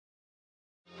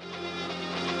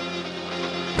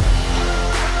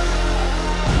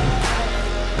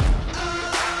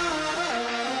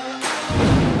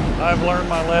I've learned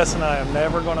my lesson. I am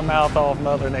never going to mouth off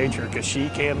Mother Nature because she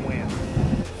can win.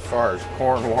 As far as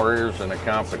corn warriors and a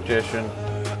competition,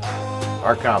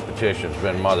 our competition's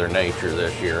been Mother Nature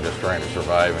this year, just trying to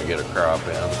survive and get a crop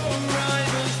in.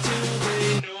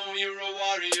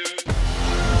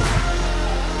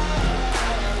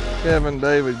 Kevin,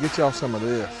 David, get y'all some of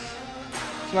this.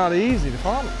 It's not easy to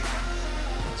farm it.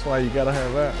 That's why you gotta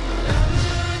have that.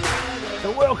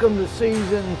 So welcome to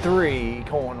season 3,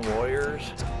 Corn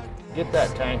Warriors. Get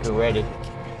that tanker ready,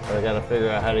 but I gotta figure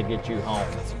out how to get you home.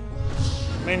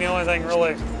 I mean, the only thing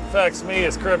really affects me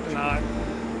is kryptonite.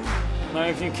 I mean,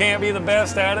 if you can't be the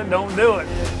best at it, don't do it.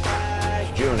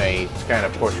 It's June 8th, it's kind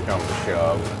of push comes to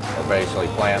shove. We're basically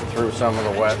planting through some of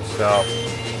the wet stuff,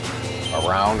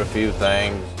 around a few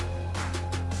things.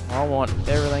 I want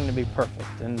everything to be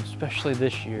perfect, and especially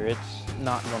this year, it's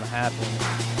not going to happen.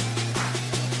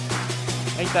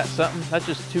 Ain't that something? That's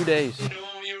just 2 days.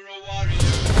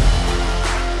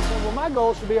 Well, my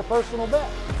goal is to be a personal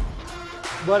best,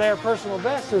 but our personal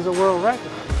best is a world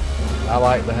record. I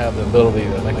like to have the ability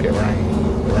to make it rain.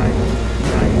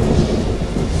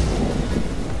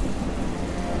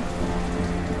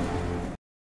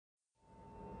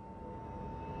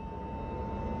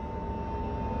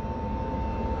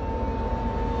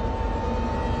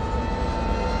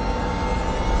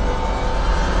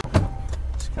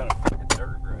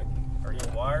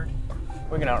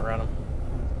 We can outrun them.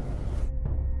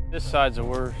 This side's the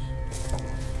worst.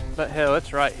 But hell,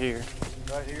 it's right here.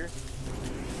 Right here?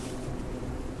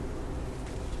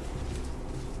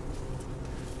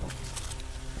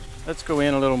 Let's go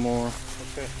in a little more.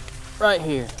 Okay. Right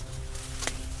here.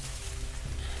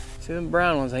 See, them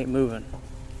brown ones ain't moving.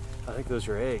 I think those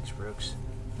are eggs, Brooks.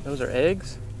 Those are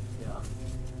eggs? Yeah.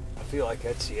 I feel like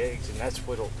that's the eggs, and that's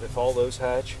what'll, if all those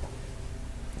hatch,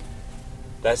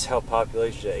 that's how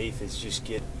populations of aphids just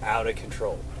get out of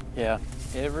control. Yeah,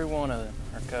 every one of them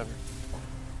are covered.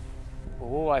 Well,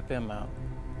 we'll wipe them out.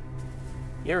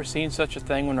 You ever seen such a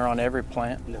thing when they're on every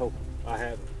plant? No, I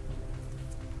haven't.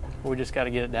 We just got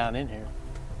to get it down in here.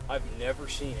 I've never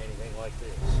seen anything like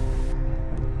this.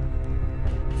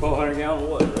 1,200 gallon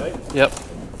water, right? Yep.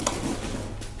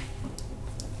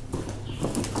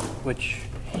 Which,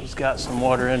 he's got some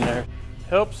water in there.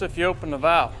 Helps if you open the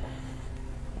valve.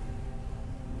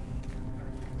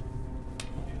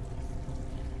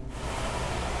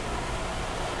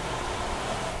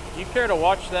 You care to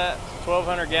watch that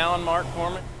 1,200 gallon mark for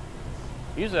me?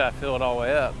 Usually I fill it all the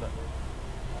way up, but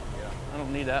I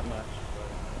don't need that much.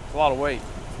 It's a lot of weight.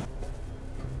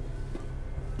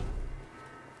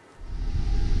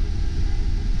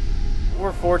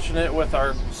 We're fortunate with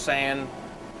our sand.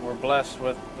 We're blessed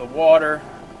with the water,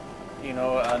 you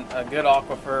know, a good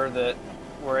aquifer that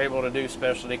we're able to do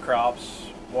specialty crops,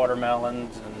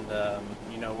 watermelons, and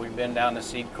you know, we've been down the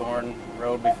seed corn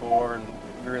road before and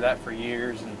grew that for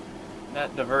years, and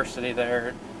that diversity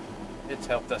there, it's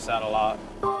helped us out a lot.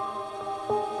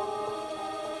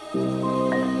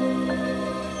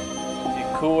 You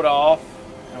cooled off,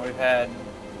 and we've had,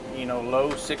 you know, low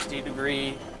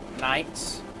 60-degree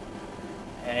nights,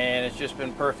 and it's just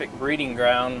been perfect breeding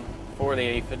ground for the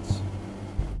aphids.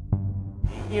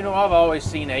 You know, I've always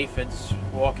seen aphids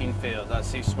walking fields. I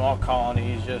see small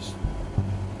colonies just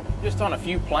on a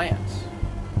few plants.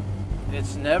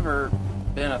 It's never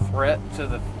been a threat to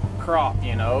the crop,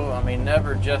 you know. I mean,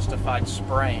 never justified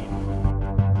spraying.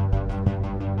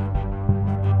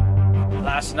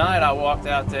 Last night I walked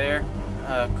out there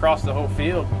across the whole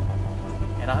field,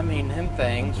 and I mean, them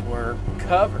things were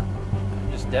covered.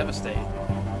 Just devastating.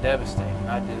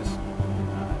 I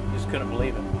just couldn't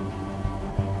believe it.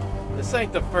 This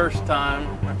ain't the first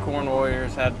time the Corn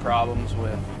Warriors had problems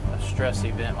with a stress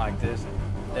event like this.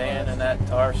 Dan in that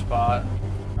tar spot,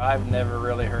 I've never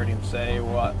really heard him say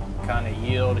what kind of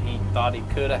yield he thought he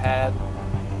could have had.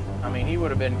 I mean, he would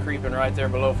have been creeping right there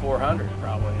below 400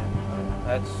 probably. And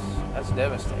that's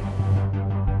devastating.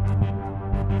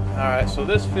 All right, so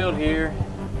this field here,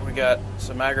 we got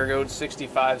some Agrigode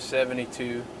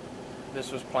 6572.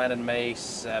 This was planted May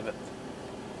 7th.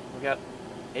 We got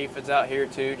aphids out here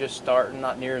too, just starting,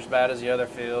 not near as bad as the other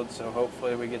fields, so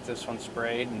hopefully we get this one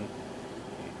sprayed and,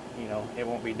 you know, it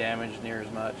won't be damaged near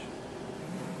as much.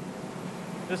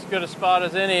 This is as good a spot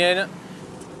as any, ain't it?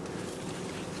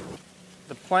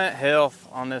 The plant health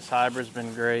on this hybrid's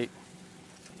been great.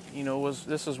 You know,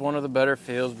 this is one of the better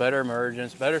fields, better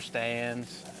emergence, better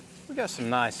stands. We got some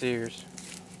nice ears.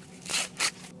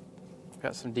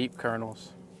 Got some deep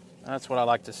kernels. That's what I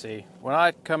like to see. When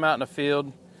I come out in the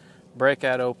field, break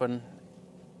that open,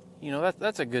 you know,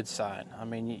 that's a good sign. I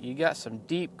mean, you got some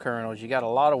deep kernels, you got a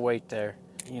lot of weight there.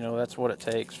 You know, that's what it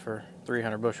takes for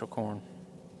 300 bushel corn.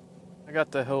 I got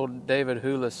the whole David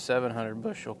Hulis 700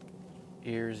 bushel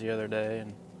ears the other day,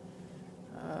 and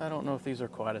I don't know if these are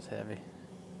quite as heavy.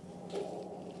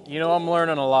 You know, I'm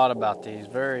learning a lot about these,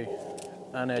 very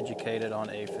uneducated on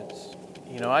aphids.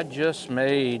 You know, I just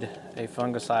made a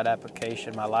fungicide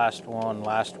application, my last one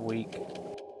last week.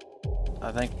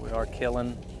 I think we are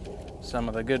killing some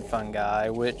of the good fungi,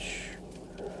 which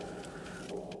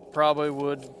probably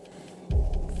would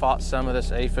fought some of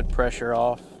this aphid pressure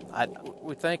off.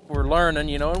 We think we're learning,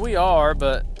 you know, and we are,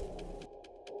 but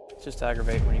it's just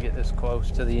aggravating when you get this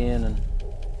close to the end and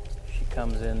she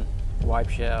comes in,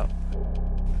 wipes you out.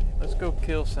 Let's go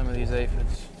kill some of these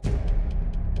aphids.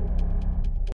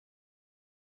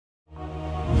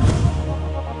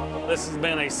 This has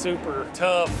been a super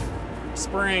tough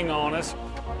spring on us.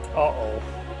 Uh-oh.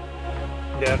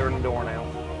 Deader than a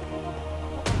doornail.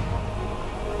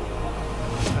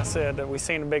 I said that we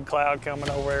seen a big cloud coming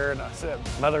over there, and I said,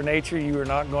 Mother Nature, you are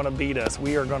not going to beat us.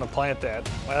 We are going to plant that.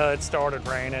 Well, it started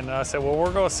raining, and I said, well,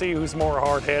 we're going to see who's more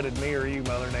hard-headed, me or you,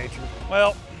 Mother Nature.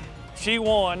 Well, she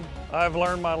won. I've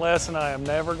learned my lesson. I am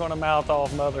never going to mouth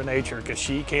off Mother Nature because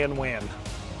she can win.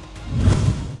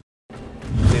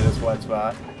 See this wet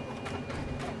spot?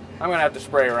 I'm going to have to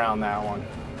spray around that one.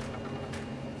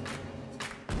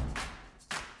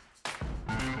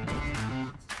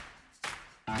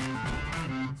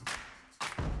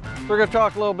 We're going to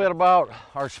talk a little bit about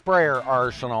our sprayer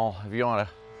arsenal, if you want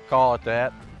to call it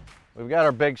that. We've got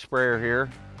our big sprayer here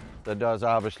that does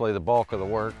obviously the bulk of the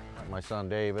work. My son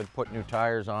David put new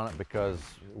tires on it because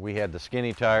we had the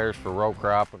skinny tires for row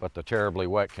crop, but the terribly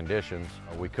wet conditions,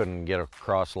 we couldn't get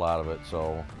across a lot of it.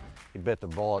 So he bit the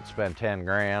bullet, spent 10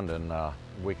 grand, and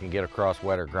we can get across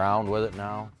wetter ground with it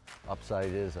now.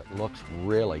 Upside is it looks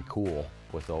really cool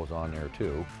with those on there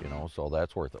too, you know, so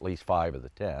that's worth at least 5 of the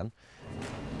 10.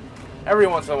 Every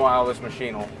once in a while this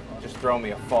machine will just throw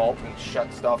me a fault and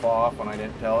shut stuff off when I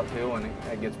didn't tell it to, and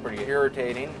it gets pretty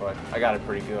irritating, but I got it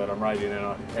pretty good. I'm riding in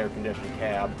an air-conditioned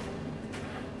cab.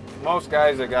 Most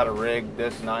guys that got a rig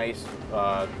this nice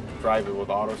drive it with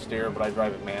auto steer, but I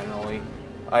drive it manually.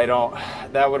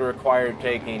 That would require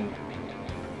taking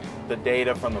the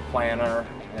data from the planner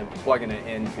and plugging it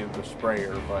into the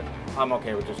sprayer, but I'm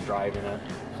okay with just driving it,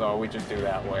 so we just do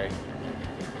that way.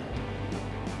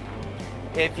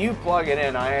 If you plug it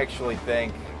in, I actually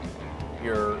think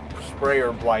your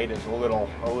sprayer blight is a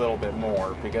little bit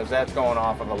more, because that's going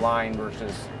off of a line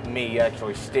versus me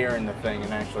actually steering the thing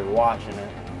and actually watching it.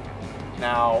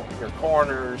 Now, your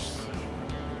corners,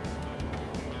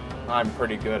 I'm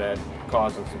pretty good at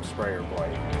causing some sprayer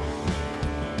blight.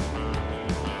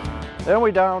 Then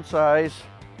we downsize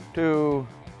to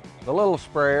the little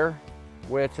sprayer,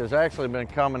 which has actually been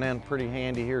coming in pretty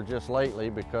handy here just lately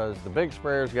because the big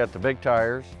sprayer's got the big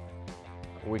tires.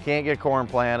 We can't get corn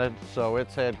planted, so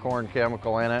it's had corn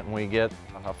chemical in it, and we get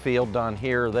a field done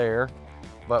here or there,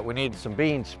 but we need some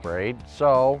beans sprayed.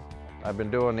 So I've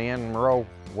been doing the in row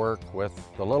work with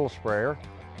the little sprayer,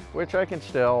 which I can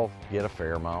still get a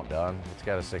fair amount done. It's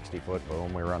got a 60-foot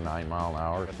boom. We run 9 miles an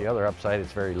hour. But the other upside,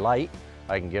 it's very light.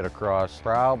 I can get across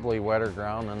probably wetter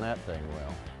ground than that thing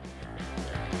will.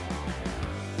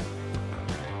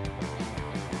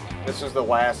 This is the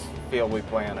last field we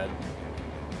planted,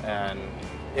 and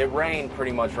it rained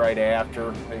pretty much right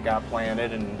after it got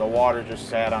planted, and the water just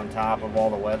sat on top of all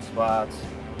the wet spots,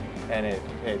 and it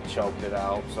choked it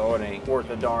out. So it ain't worth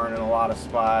a darn in a lot of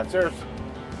spots. There's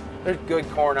good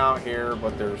corn out here,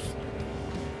 but there's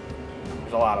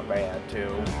a lot of bad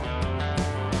too.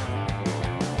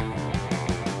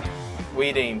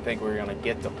 We didn't even think we were gonna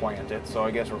get to plant it, so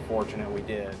I guess we're fortunate we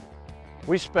did.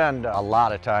 We spend a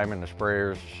lot of time in the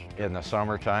sprayers in the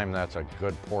summertime. That's a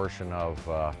good portion of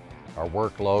our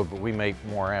workload, but we make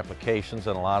more applications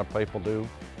than a lot of people do.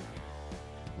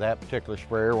 That particular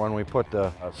sprayer, when we put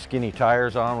the skinny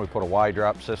tires on, we put a wide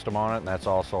drop system on it, and that's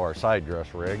also our side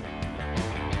dress rig.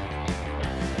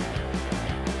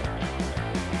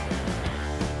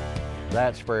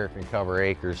 That sprayer can cover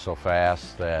acres so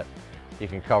fast that you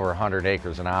can cover 100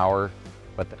 acres an hour,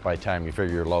 but by the time you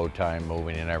figure your load time,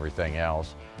 moving and everything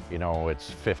else, you know, it's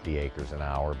 50 acres an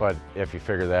hour. But if you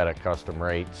figure that at custom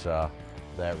rates,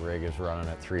 that rig is running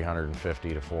at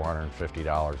 $350 to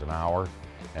 $450 an hour,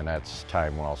 and that's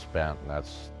time well spent, and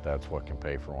that's what can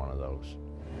pay for one of those.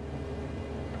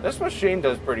 This machine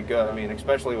does pretty good. I mean,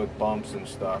 especially with bumps and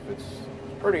stuff, it's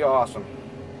pretty awesome.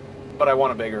 But I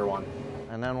want a bigger one.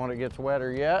 And then when it gets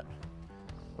wetter yet,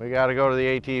 we got to go to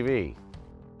the ATV.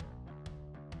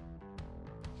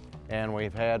 And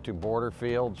we've had to border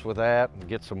fields with that and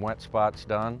get some wet spots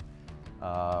done.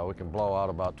 We can blow out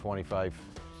about 25,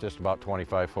 just about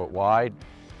 25 foot wide,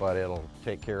 but it'll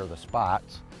take care of the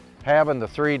spots. Having the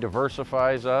 3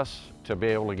 diversifies us to be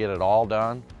able to get it all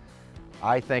done.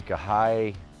 I think a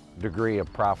high degree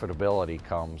of profitability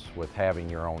comes with having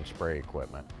your own spray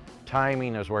equipment.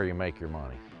 Timing is where you make your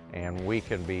money, and we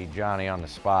can be Johnny on the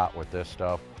spot with this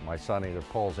stuff. My son either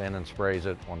pulls in and sprays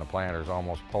it when the planter's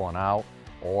almost pulling out,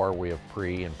 or we have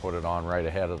pre and put it on right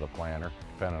ahead of the planter,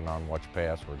 depending on which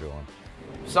pass we're doing.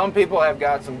 Some people have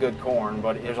got some good corn,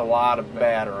 but there's a lot of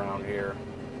bad around here.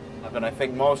 And I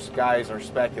think most guys are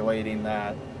speculating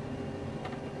that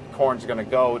corn's going to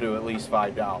go to at least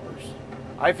 $5.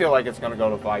 I feel like it's going to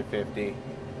go to $5.50.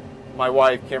 My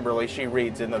wife, Kimberly, she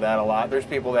reads into that a lot. There's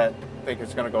people that think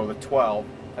it's going to go to $12.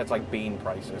 That's like bean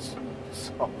prices.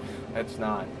 So that's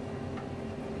not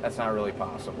really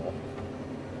possible.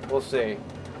 We'll see.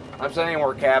 I'm saying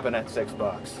we're capping at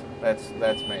 $6. That's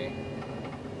me.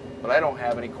 But I don't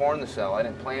have any corn to sell. I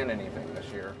didn't plant anything this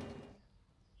year.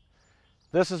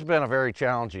 This has been a very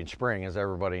challenging spring, as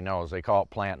everybody knows. They call it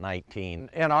Plant 19.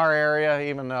 In our area,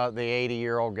 even the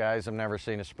 80-year-old guys have never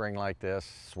seen a spring like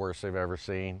this. It's the worst they've ever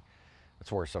seen. It's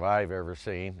the worst I've ever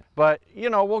seen. But, you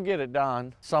know, we'll get it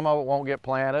done. Some of it won't get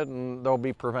planted, and there'll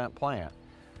be prevent plant.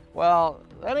 Well,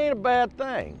 that ain't a bad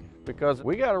thing, because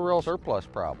we got a real surplus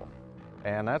problem,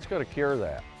 and that's going to cure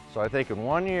that. So I think in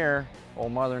 1 year,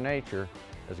 old Mother Nature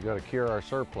is going to cure our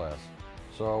surplus.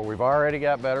 So we've already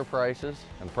got better prices,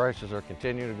 and prices are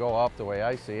continuing to go up the way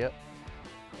I see it.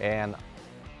 And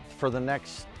for the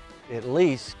next at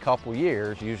least couple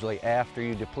years, usually after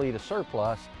you deplete a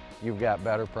surplus, you've got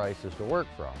better prices to work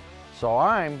from. So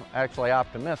I'm actually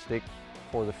optimistic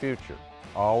for the future.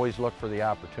 Always look for the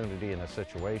opportunity in a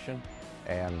situation,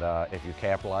 and if you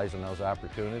capitalize on those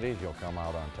opportunities, you'll come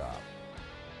out on top.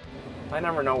 I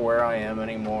never know where I am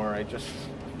anymore. I just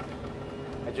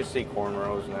see corn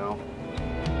rows now.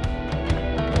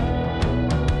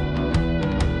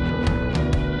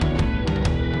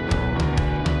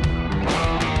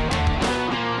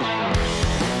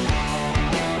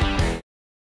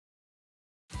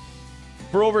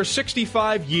 For over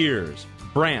 65 years,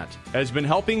 Brandt has been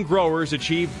helping growers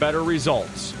achieve better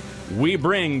results. We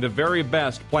bring the very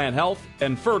best plant health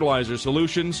and fertilizer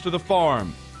solutions to the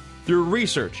farm. Through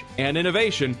research and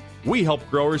innovation, we help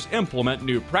growers implement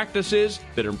new practices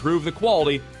that improve the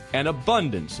quality and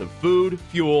abundance of food,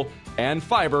 fuel, and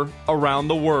fiber around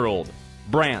the world.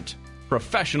 Brandt,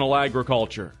 professional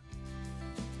agriculture.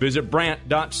 Visit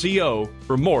brandt.co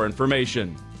for more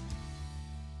information.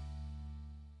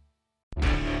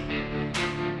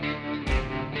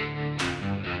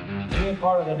 Being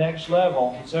part of the next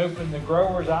level has opened the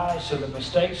growers' eyes to the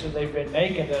mistakes that they've been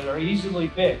making that are easily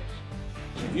fixed.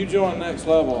 If you join Next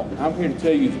Level, I'm here to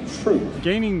tell you the truth.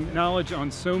 Gaining knowledge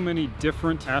on so many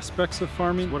different aspects of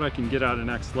farming, what I can get out of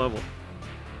Next Level.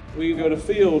 We go to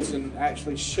fields and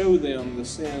actually show them the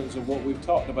sins of what we've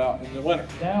talked about in the winter.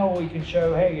 Now we can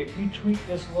show, hey, if you tweak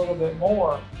this a little bit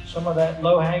more, some of that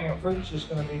low-hanging fruit's just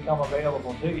going to become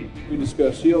available to you. We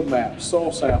discuss yield maps,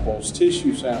 soil samples,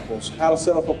 tissue samples, how to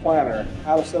set up a planter,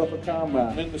 how to set up a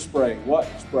combine, when to spray, what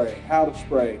to spray, how to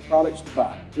spray, products to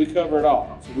buy. We cover it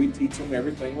all, so we teach them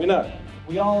everything we know.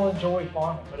 We all enjoy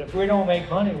farming, but if we don't make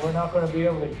money, we're not going to be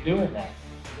able to do that.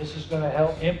 This is going to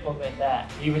help implement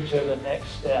that even to the next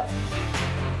step.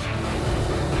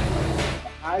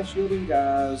 High shielding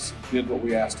guys did what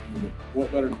we asked them to do.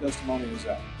 What better testimony is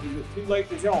that? Is it too late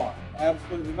to join?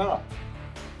 Absolutely not.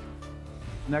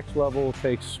 Next Level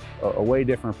takes a way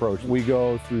different approach. We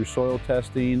go through soil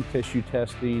testing, tissue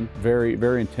testing, very,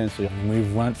 very intensely.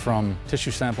 We've went from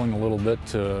tissue sampling a little bit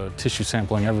to tissue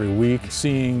sampling every week,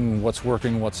 seeing what's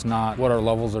working, what's not, what our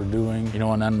levels are doing,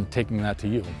 and then taking that to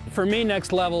you. For me,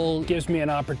 Next Level gives me an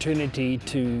opportunity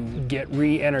to get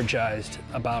re-energized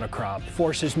about a crop.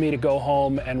 Forces me to go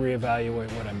home and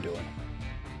reevaluate what I'm doing.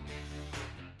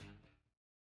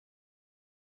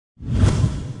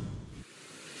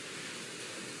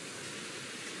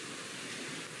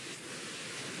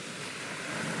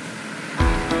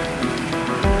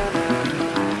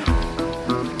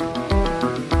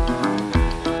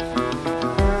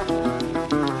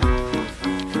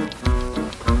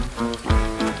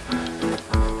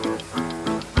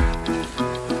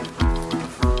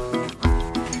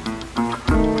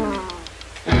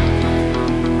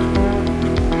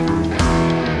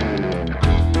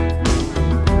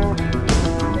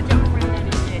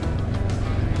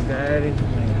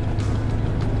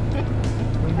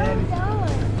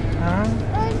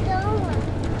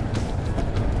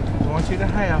 To the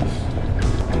house.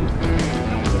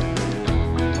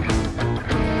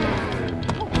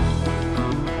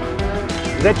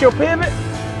 Is that your pivot?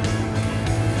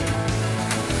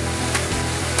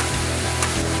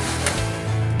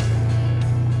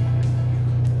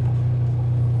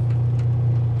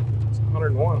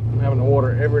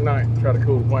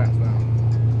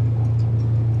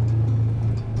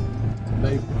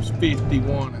 Today was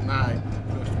 51 at night,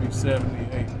 supposed to be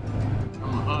 78.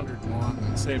 I'm 101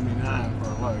 and 79 for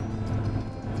a load.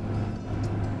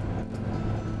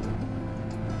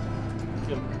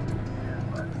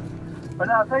 But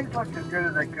no, things look as good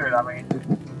as they could. I mean,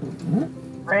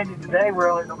 Randy, today we're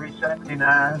only going to be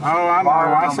 79. Oh, I know.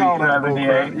 I saw that.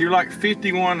 78. You're like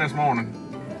 51 this morning.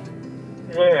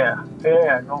 Yeah,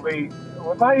 gonna be.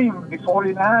 We might even be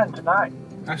 49 tonight.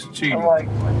 That's cheating. Like,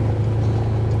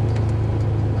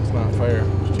 that's not fair.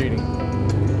 It's cheating.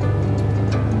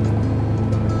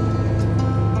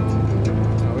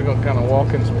 Now we're gonna kind of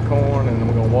walk in some corn, and then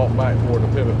we're gonna walk back toward the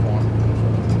pivot point.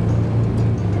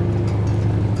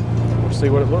 We'll see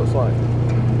what it looks like.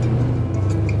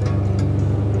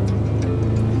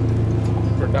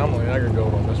 Predominantly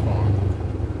agri-gold on this farm.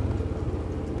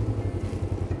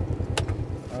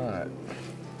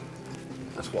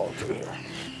 Let's walk through here.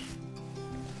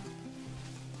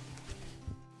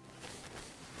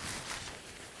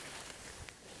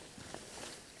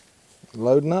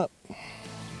 Loading up.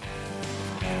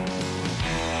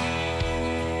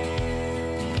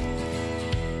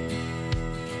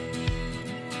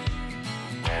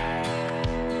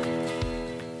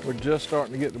 We're just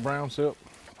starting to get the brown silk.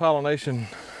 Pollination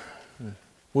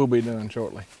will be done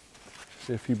shortly.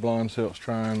 See a few blonde silks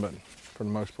trying, but for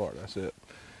the most part, that's it.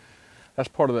 That's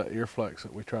part of that ear flex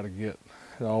that we try to get.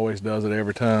 It always does it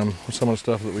every time with some of the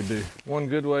stuff that we do. One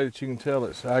good way that you can tell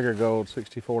it's agri-gold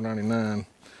 6499,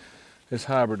 this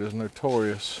hybrid is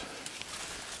notorious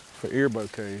for ear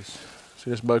bouquets.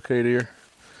 See this bouquet ear?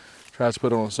 Tries to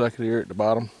put on a second ear at the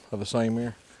bottom of the same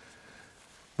ear.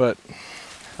 But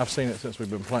I've seen it since we've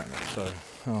been planting it, so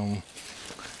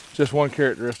just one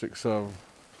characteristic of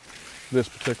this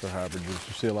particular hybrid is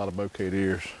you see a lot of bouquet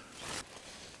ears.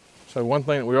 So one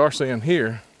thing that we are seeing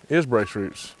here is brace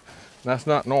roots. That's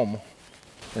not normal.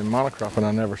 In monocropping,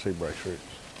 I never see brace roots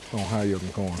on high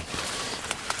yielding corn.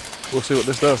 We'll see what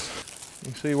this does.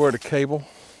 You can see where the cable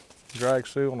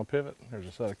drags through on the pivot. There's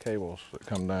a set of cables that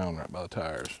come down right by the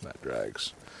tires. That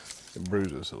drags, it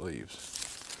bruises the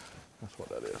leaves. That's what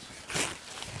that is.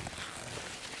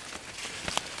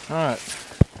 All right,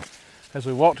 as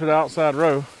we walk to the outside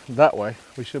row, that way,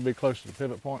 we should be close to the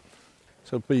pivot point.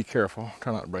 So be careful,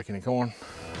 try not to break any corn.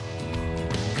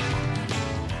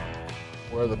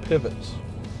 Where the pivots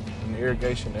and the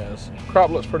irrigation is. Crop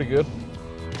looks pretty good.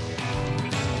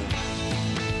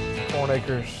 Corn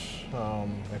acres,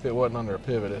 if it wasn't under a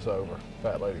pivot, it's over.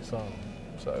 Fat lady son.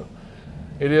 So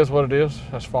it is what it is,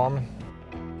 that's farming.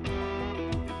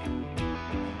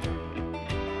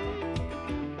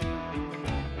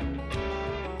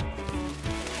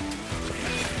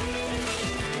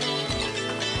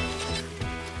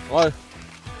 Hello.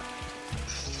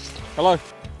 Hello.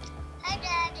 Hi,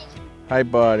 Daddy. Hey,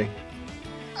 buddy.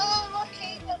 Oh, look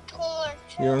at the corn.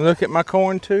 You want to look at my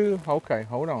corn too? Okay,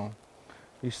 hold on.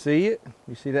 You see it?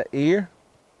 You see that ear?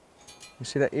 You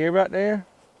see that ear right there?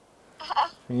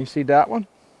 And you see that one?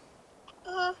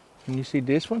 And you see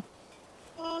this one?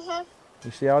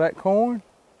 You see all that corn?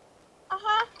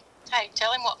 Hey,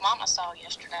 tell him what Mama saw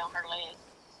yesterday on her leg.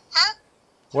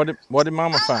 What did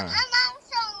Mama find?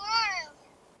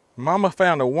 Mama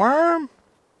found a worm?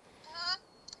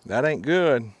 That ain't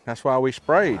good. That's why we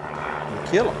sprayed to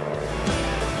kill them.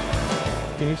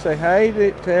 Can you say hey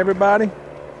to everybody?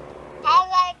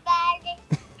 Hi,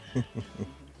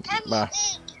 everybody. Bye.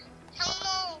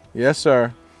 Yes,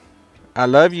 sir. I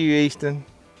love you, Easton.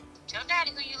 Tell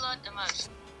Daddy who you love the most.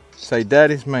 Say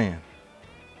Daddy's man.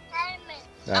 Daddy man.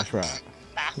 That's right.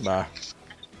 Bye.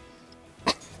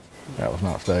 That was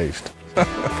not staged.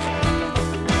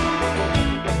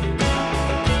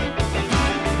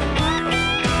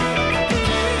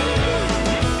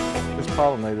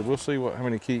 Pollinated. We'll see how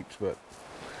many keeps, but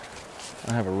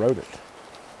I have a rodent.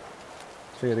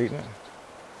 See it eating it?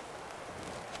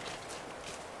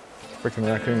 Freaking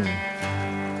raccoon.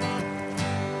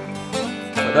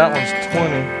 But that one's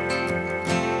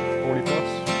 40 plus.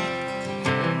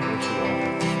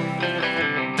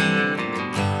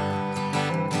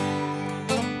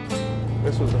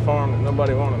 This was the farm that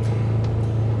nobody wanted.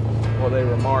 Well, they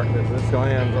remarked that this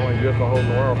land's only good for holding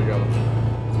the world together.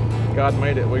 God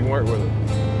made it, we can work with it.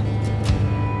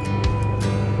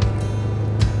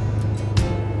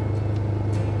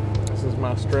 This is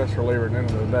my stress reliever at the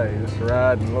end of the day, just to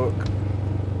ride and look.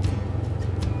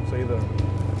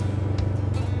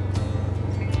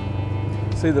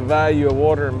 See the value of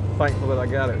water and thankful that I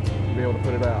got it to be able to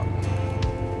put it out.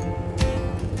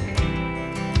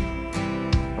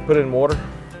 I put it in water,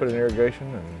 put it in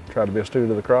irrigation, and try to be a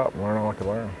student of the crop and learn all I could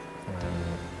learn.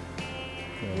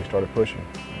 And we started pushing.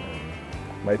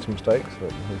 made some mistakes,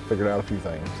 but we figured out a few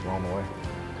things along the way.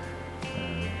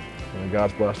 And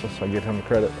God's blessed us. I give him the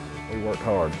credit. We worked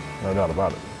hard, no doubt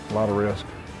about it. A lot of risk.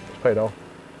 It's paid off.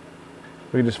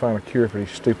 We can just find a cure for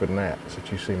these stupid gnats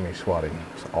that you see me swatting.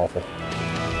 It's awful.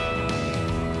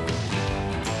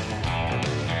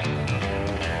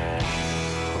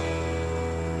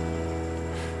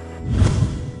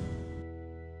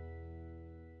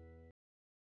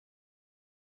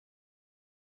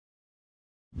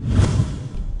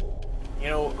 You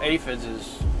know, aphids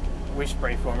we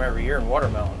spray for them every year in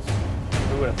watermelons.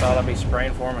 Who would have thought I'd be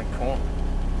spraying for them in corn?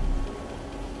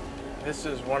 This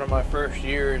is one of my first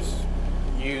years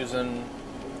using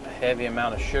a heavy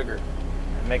amount of sugar.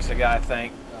 It makes a guy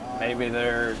think maybe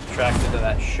they're attracted to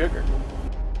that sugar.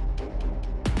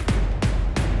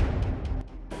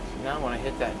 Now when I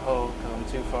hit that hole because I'm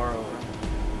too far over,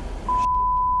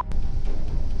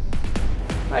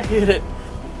 I hit it.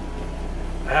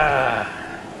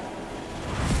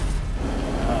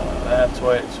 That's the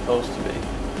way it's supposed to be.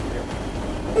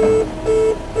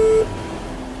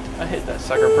 I hit that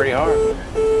sucker pretty hard.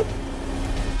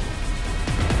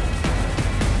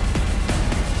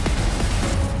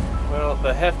 Well,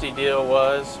 the hefty deal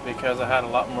was because I had a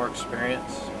lot more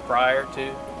experience prior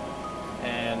to,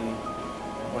 and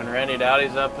when Randy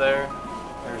Dowdy's up there,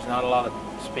 there's not a lot of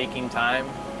speaking time.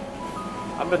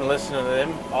 I've been listening to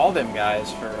them, all them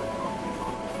guys for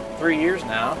 3 years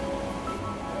now,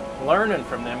 learning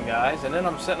from them guys, and then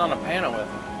I'm sitting on a panel with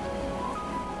them.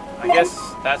 I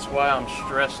guess that's why I'm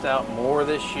stressed out more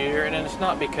this year, and it's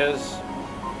not because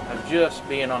of just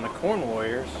being on the Corn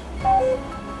Warriors,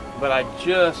 but I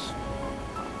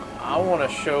want to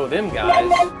show them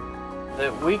guys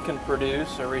that we can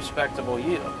produce a respectable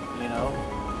yield, you know?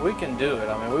 We can do it.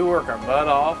 I mean, we work our butt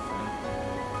off,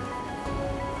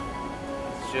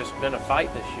 and it's just been a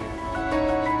fight this year.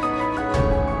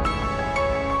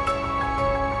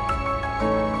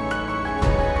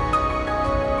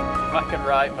 If I could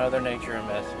write Mother Nature a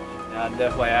message, I'd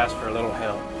definitely ask for a little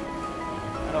help.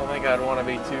 I don't think I'd want to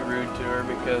be too rude to her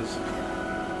because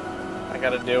I got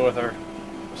to deal with her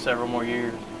for several more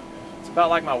years. It's about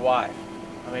like my wife.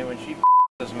 I mean, when she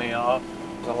pisses me off,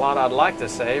 there's a lot I'd like to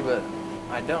say, but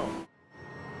I don't.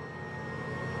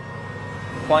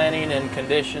 Planting in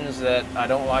conditions that I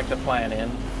don't like to plant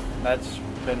in, that's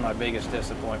been my biggest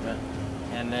disappointment.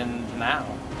 And then now,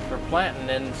 for planting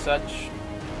in such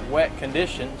wet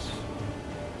conditions,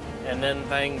 and then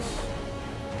things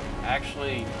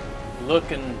actually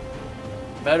looking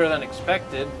better than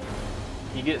expected,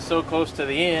 you get so close to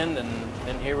the end,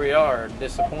 and here we are,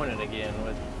 disappointed again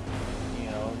with,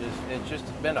 you know, it's just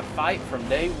been a fight from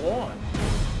day one.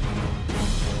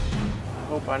 I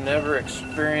hope I never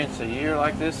experience a year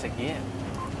like this again.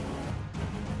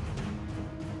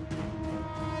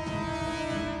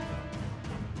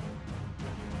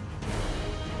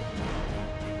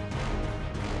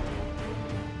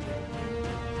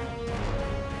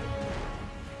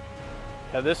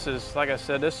 Yeah, this is, like I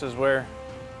said, this is where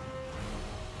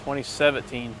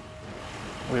 2017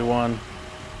 we won.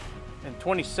 In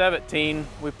 2017,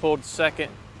 we pulled second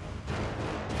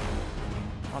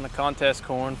on the contest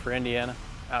corn for Indiana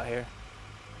out here.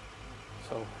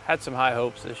 So had some high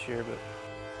hopes this year, but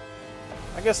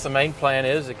I guess the main plan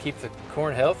is to keep the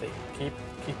corn healthy, keep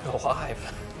it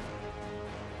alive.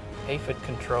 Aphid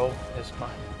control is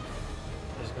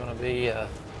going to be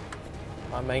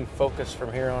my main focus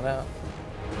from here on out.